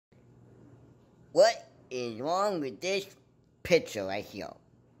What is wrong with this picture right here?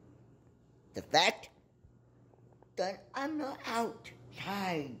 The fact that I'm not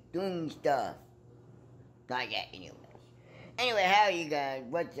outside doing stuff. Not yet, anyways. Anyway, how are you guys?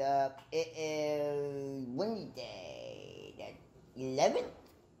 What's up? It is Wednesday, the 11th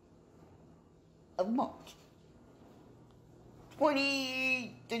of March,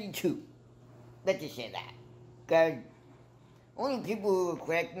 2032. Let's just say that. Because only people who will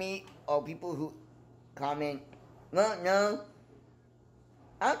correct me are people who comment, well, no,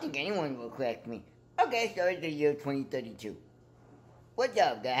 I don't think anyone will correct me. Okay, so it's the year 2032. What's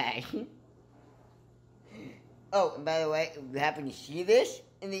up, guys? Oh, and by the way, if you happen to see this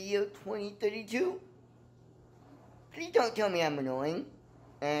in the year 2032, please don't tell me I'm annoying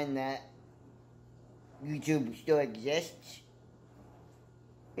and that YouTube still exists.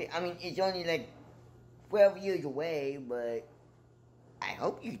 I mean, it's only like 12 years away, but I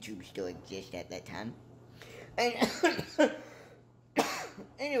hope YouTube still exists at that time. And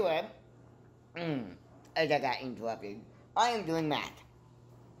anyway, as I got interrupted, I am doing math.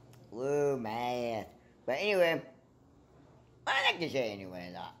 Woo, math. But anyway, I like to say anyway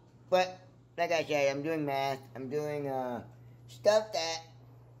a lot. But like I said, I'm doing math. I'm doing stuff that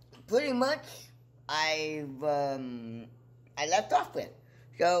pretty much I left off with.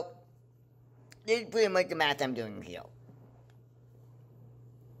 So this is pretty much the math I'm doing here.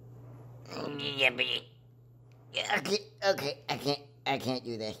 Yeah, okay, I can't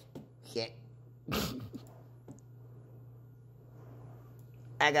do this. Shit.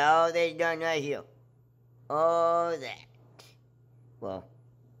 I got all this done right here. All that. Well,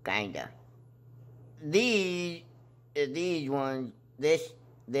 kinda. These ones, this,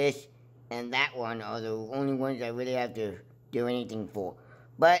 and that one are the only ones I really have to do anything for.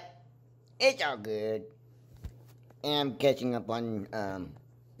 But it's all good. And I'm catching up on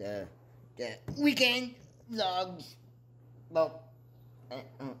the weekend vlogs. Well,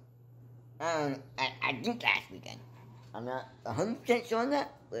 I think last weekend. I'm not 100% sure on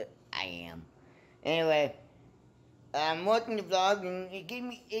that, but I am. Anyway, I'm watching the vlog and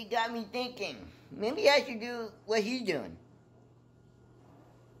it got me thinking. Maybe I should do what he's doing.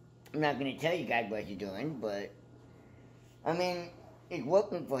 I'm not gonna tell you guys what he's doing, but I mean, it's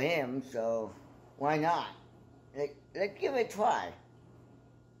working for him, so why not? Let's give it a try.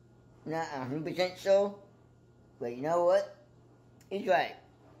 Not 100% sure, but you know what? He's right.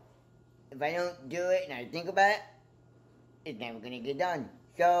 If I don't do it and I think about it, it's never gonna get done.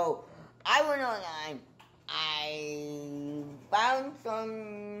 So I went online. I found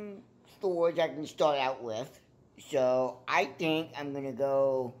some stores I can start out with. So I think I'm gonna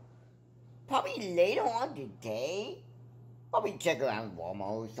go probably later on today. Probably check around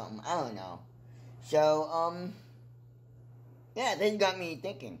Walmart or something. I don't know. So yeah, this got me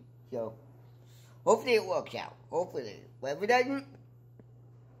thinking. So hopefully it works out. Hopefully. But if it doesn't,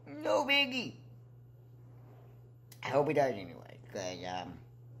 no biggie. I hope it does anyway, because,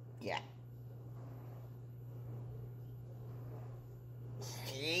 yeah.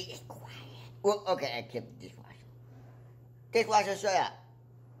 See, it's quiet. Well, okay, except the dishwasher. Dishwasher, shut up.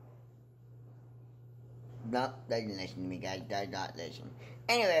 No, doesn't listen to me, guys. Does not listen.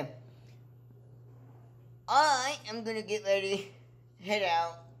 Anyway, I am gonna get ready, head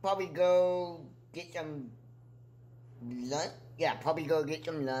out, probably go get some lunch. Yeah, probably go get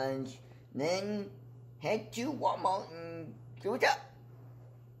some lunch, then head to Walmart and see what's up.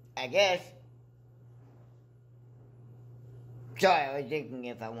 I guess. Sorry, I was thinking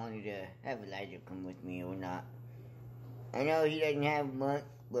if I wanted to have Elijah come with me or not. I know he doesn't have much,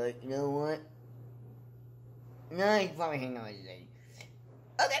 but you know what? No, he's probably hanging out with his lady.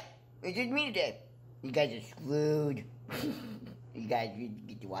 Okay, it's just me today. You guys are screwed. You guys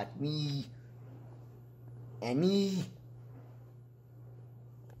get to watch me. And me.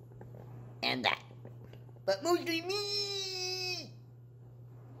 And that. But mostly me!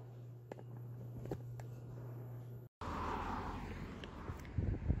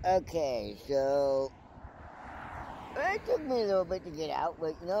 Okay, so it took me a little bit to get out,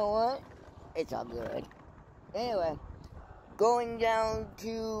 but you know what? It's all good. Anyway, going down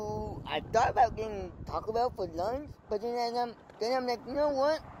to, I thought about getting Taco Bell for lunch, but then I'm like, you know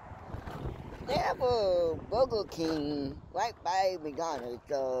what? They have a Burger King right by McDonald's,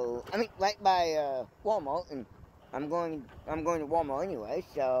 so I mean right by Walmart, and I'm going to Walmart anyway,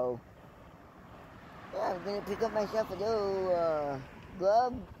 so yeah, I'm gonna pick up myself a little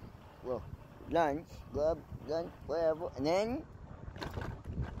lunch, whatever, and then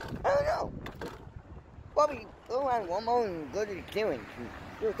I don't know, probably go around Walmart and go to the clearance and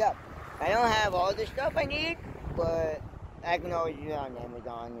see what's up. I don't have all the stuff I need, but I can always do it on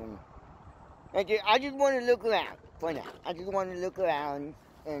Amazon and I just want to look around for now. I just want to look around,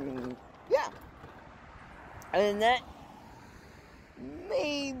 and yeah. Other than that,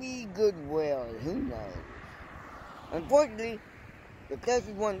 maybe Goodwill. Who knows? Unfortunately, the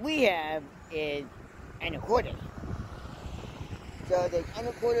closest one we have is Anacortes. So there's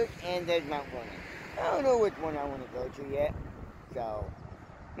Anacortes and there's Mount Vernon. I don't know which one I want to go to yet. So,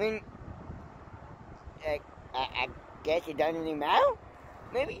 I mean, I guess it doesn't really matter.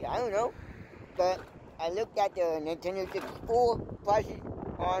 Maybe, I don't know. But I looked at the Nintendo 64 prices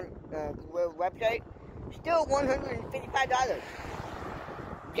on the Goodwill website. Still $155.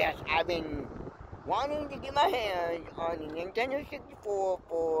 Yes, I've been wanting to get my hands on the Nintendo 64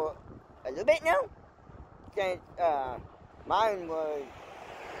 for a little bit now. Since mine was,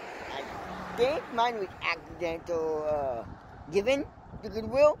 I think mine was accidental given to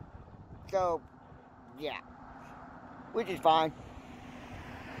Goodwill. So, yeah. Which is fine.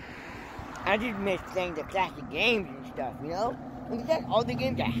 I just miss playing the classic games and stuff, you know? Like I said, all the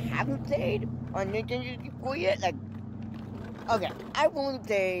games I haven't played on Nintendo 64 yet, like, okay, I've only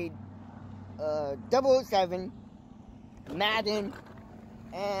played 007, Madden,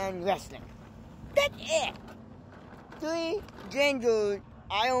 and wrestling. That's it! 3 genres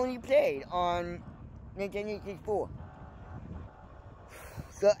I only played on Nintendo 64.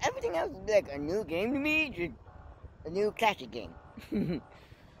 So everything else is like a new game to me, just a new classic game.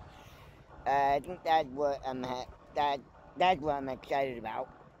 I think that's what that's what I'm excited about.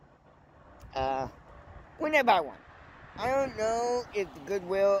 When I buy one. I don't know if the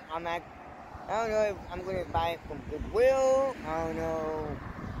Goodwill I don't know if I'm gonna buy it from Goodwill. I don't know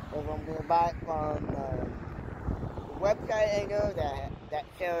if I'm gonna buy it from the website I know that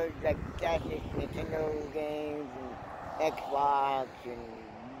sells like classic Nintendo games and Xbox and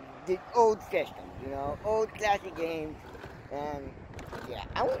the old systems, you know, old classic games. And yeah,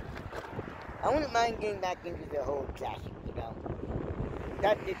 I wouldn't mind getting back into the whole classic, you know.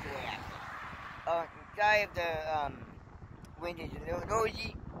 That's just the way I feel. Sorry if the wind is a little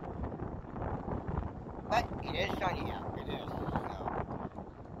noisy, but it is sunny out. It is. So,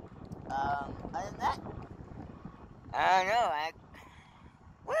 other than that, I don't know.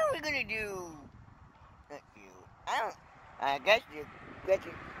 What are we gonna do? I guess you.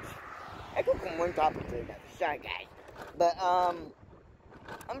 I go from one topic to another. Sorry, guys, but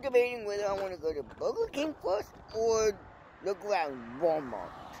I'm debating whether I want to go to Burger King first or look around Walmart.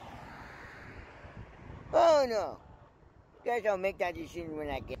 Oh no. Guess I'll make that decision when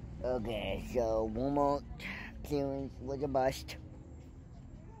I get. Okay, so Walmart clearance was a bust.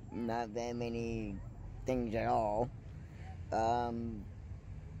 Not that many things at all.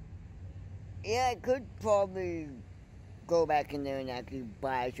 Yeah, I could probably go back in there and actually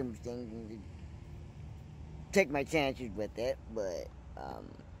buy some things and take my chances with it, but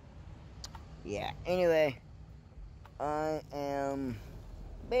yeah. Anyway, I am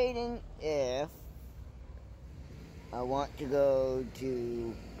debating if I want to go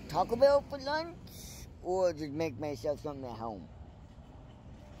to Taco Bell for lunch or just make myself something at home.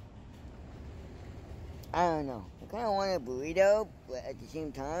 I don't know. I kind of want a burrito, but at the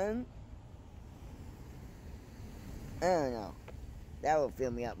same time, I don't know. That will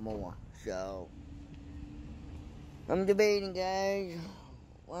fill me up more. So, I'm debating, guys.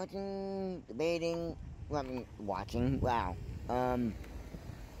 Debating. Well, I mean, watching. Wow.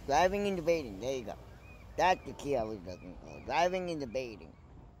 Driving and debating. There you go. That's the key I was looking for. Driving and debating.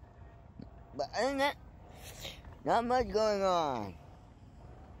 But other than that, not much going on.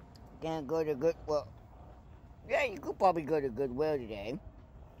 Can't go to Goodwill. Yeah, you could probably go to Goodwill today.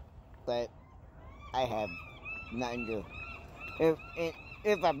 But I have nothing to.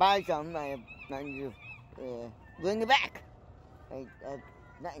 If I buy something, I have nothing to bring it back. I have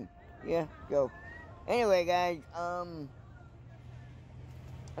nothing. Yeah, so. Anyway, guys, I'm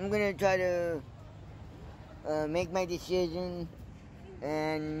gonna try to make my decision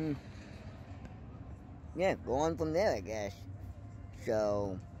and yeah, go on from there, I guess.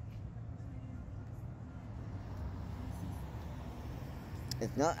 So, if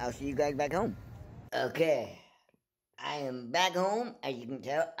not, I'll see you guys back home. Okay, I am back home. As you can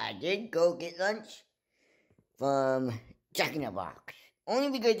tell, I did go get lunch from Jack in the Box. Only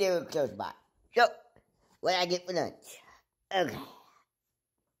because they were close by. So, what I get for lunch? Okay.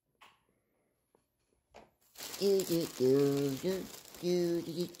 Can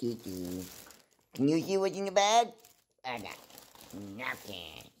you see what's in the bag? I got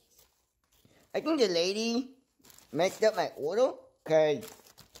nothing. I think the lady messed up my order because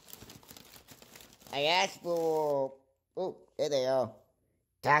I asked for, oh, there they are,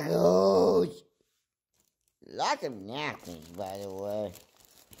 tacos. Lots of napkins, by the way.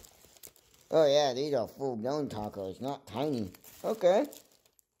 Oh yeah, these are full-blown tacos, not tiny. Okay.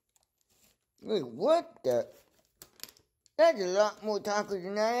 Wait, what the? That's a lot more tacos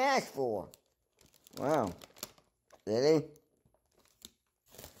than I asked for. Wow. Really?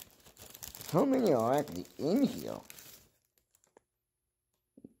 How many are actually in here?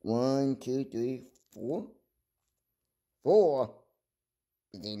 1, 2, 3, 4. 4.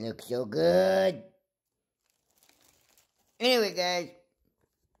 They look so good. Anyway, guys,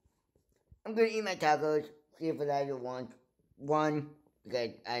 I'm gonna eat my tacos. See if I either want one,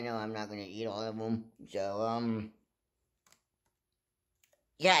 because I know I'm not gonna eat all of them. So,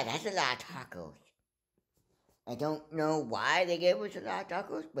 yeah, that's a lot of tacos. I don't know why they gave us a lot of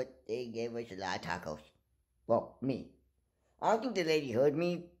tacos, but they gave us a lot of tacos. Well, me. I don't think the lady heard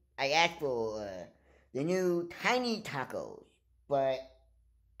me. I asked for the new tiny tacos, but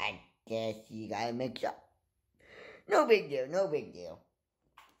I guess you gotta mix up. No big deal, no big deal.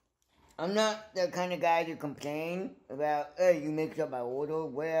 I'm not the kind of guy to complain about, hey, you mix up my order,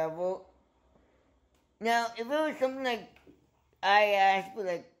 whatever. Now, if it was something like I asked for,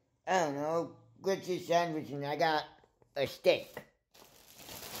 like, I don't know, grilled cheese sandwich and I got a steak,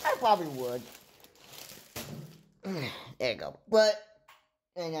 I probably would. There you go. But,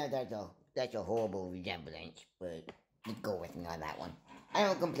 and that's a horrible resemblance, but you go with me on that one. I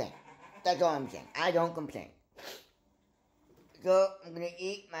don't complain. That's all I'm saying. I don't complain. So, I'm gonna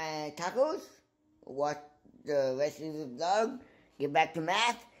eat my tacos, watch the rest of the vlog, get back to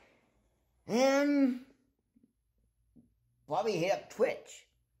math, and probably hit up Twitch.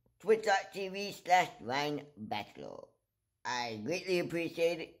 Twitch.tv/RyanBachelor. I greatly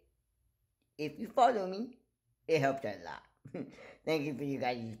appreciate it. If you follow me, it helps a lot. Thank you for you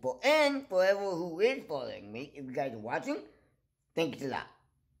guys' support. And for everyone who is following me, if you guys are watching, thank you a lot.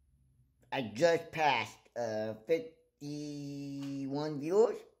 I just passed 51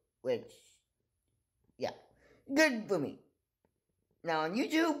 viewers, which, yeah, good for me. Now on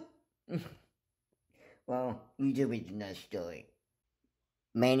YouTube, well, YouTube is another story.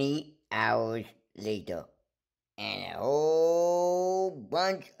 Many hours later, and a whole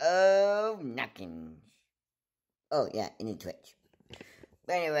bunch of knockings. Oh yeah, in the Twitch.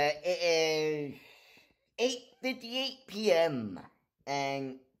 But anyway, it is 8:58 p.m.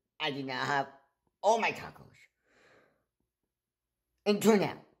 and I did not have all my tacos until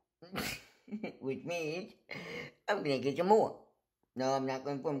now. Which means I'm gonna get some more. No, I'm not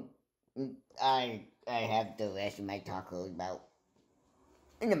going from. I have the rest of my tacos about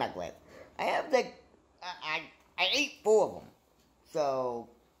in the microwave. I have like I ate 4 of them, so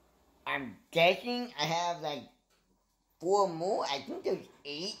I'm guessing I have like 4 more. I think there's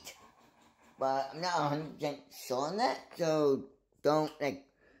 8, but I'm not 100% sure on that. So don't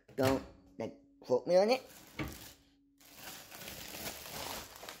quote me on it.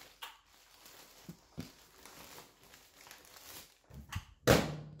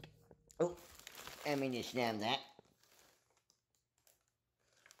 Oh, I mean to snap that.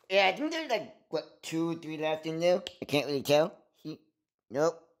 Yeah, I think there's like, what, 2 or 3 left in there? I can't really tell.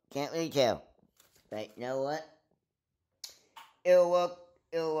 Nope, can't really tell. But you know what? It'll work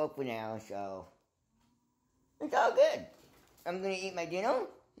for now, so it's all good. I'm gonna eat my dinner,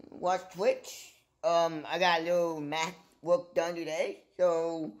 watch Twitch. I got a little math work done today,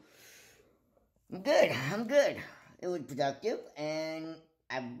 so I'm good. It was productive, and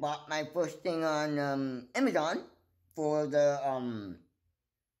I bought my first thing on Amazon for the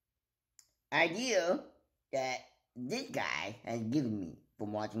idea that this guy has given me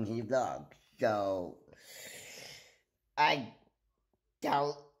from watching his vlogs. So I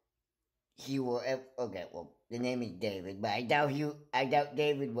doubt he will ever. Okay, well, the name is David, but I doubt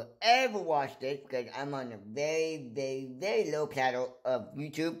David will ever watch this because I'm on a very, very, very low plateau of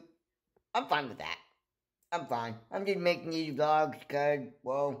YouTube. I'm fine with that. I'm fine. I'm just making these vlogs because,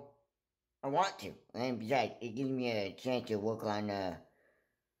 well, I want to. And besides, it gives me a chance to work on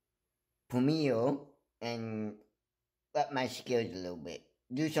Premiere and up my skills a little bit.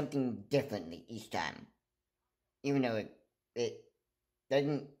 Do something differently each time. Even though it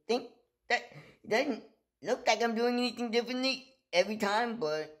doesn't think that it doesn't look like I'm doing anything differently every time,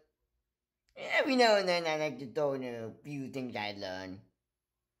 but every now and then I like to throw in a few things I learn.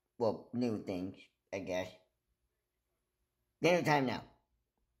 Well, new things, I guess. Dinner time now.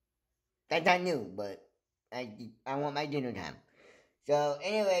 That's not new, but I want my dinner time. So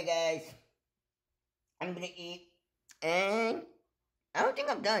anyway, guys, I'm gonna eat, and I don't think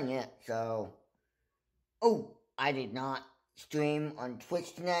I'm done yet. So, oh, I did not stream on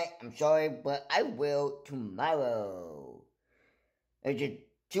Twitch tonight. I'm sorry, but I will tomorrow. There's just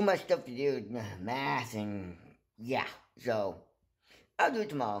too much stuff to do, math, and yeah. So I'll do it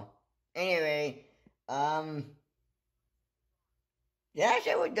tomorrow. Anyway, did I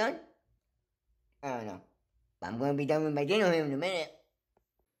say we're done? I don't know. I'm gonna be done with my dinner here in a minute.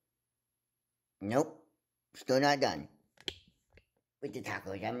 Nope, still not done with the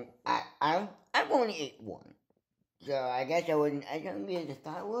tacos. I've only ate one, so I guess I wouldn't. I don't be as I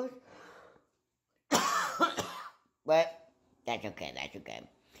thought it was, but that's okay. That's okay.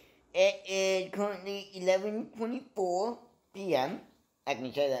 It is currently 11:24 p.m. I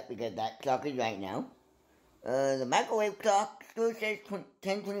can say that because that clock is right now. The microwave clock still says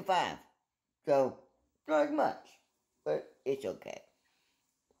 10:25, so not as much, but it's okay.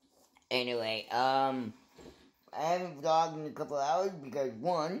 Anyway, I haven't vlogged in a couple hours because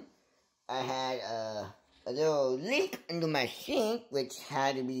one, I had a little leak under my sink which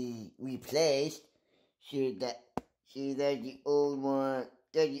had to be replaced. See, there's the old one.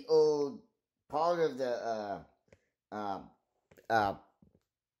 There's the old part of the uh, uh,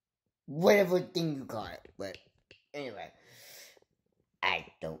 whatever thing you call it. But anyway, I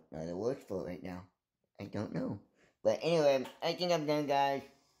don't know the words for it right now. I don't know. But anyway, I think I'm done, guys.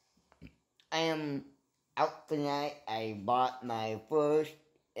 I am out for the night. I bought my first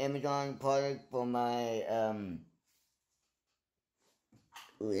Amazon product for my,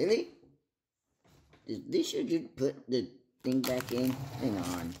 really? This should just put the thing back in. Hang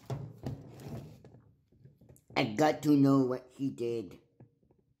on. I got to know what he did.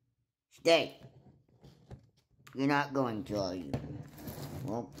 Stay. You're not going to, are you?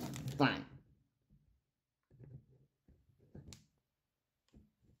 Well, fine.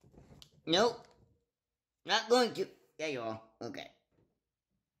 Nope. Not going to. There you are. Okay.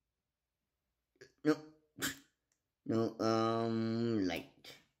 Nope. No, light.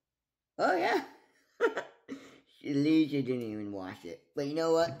 Oh, yeah. Lisa didn't even wash it. But you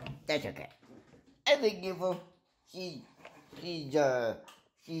know what? That's okay. I forgive her. She's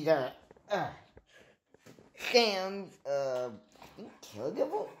Sam's, I think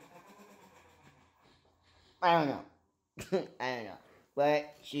caregiver? I don't know. I don't know.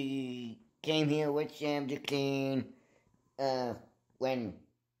 But she came here with Sam to clean, when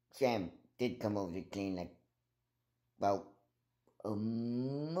Sam did come over to clean, like, about a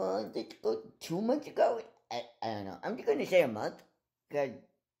month ago, 2 months ago? I don't know. I'm just gonna say a month.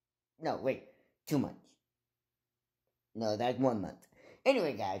 No, wait. 2 months. No, that's 1 month.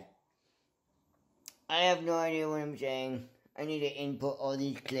 Anyway, guys. I have no idea what I'm saying. I need to input all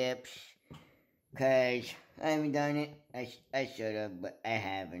these clips. Because I haven't done it. I should have, but I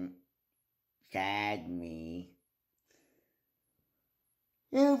haven't. Sad me.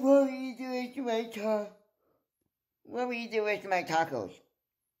 Yeah, what will you do with my What will you do with my tacos?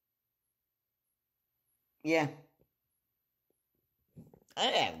 Yeah. I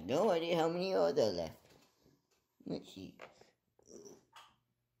have no idea how many are there left. Let's see.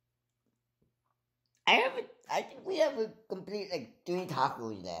 I think we have a complete, like, 3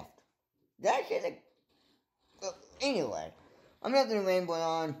 tacos left. That's it, like, anyway. I'm not gonna ramble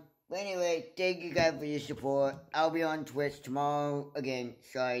on. But anyway, thank you guys for your support. I'll be on Twitch tomorrow. Again,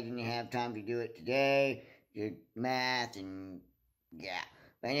 sorry I didn't have time to do it today. Did math and, yeah.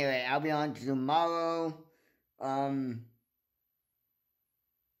 But anyway, I'll be on tomorrow. I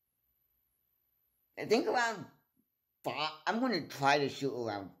think around 5. I'm going to try to shoot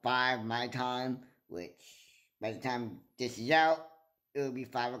around 5 my time, which by the time this is out, it will be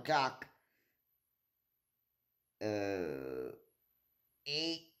 5 o'clock.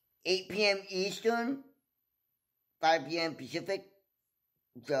 8 p.m. Eastern, 5 p.m. Pacific.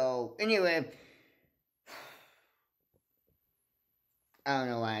 So, anyway, I don't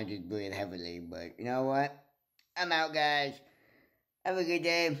know why I just breathe heavily, but you know what? I'm out, guys. Have a good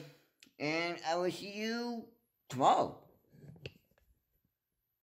day, and I will see you tomorrow.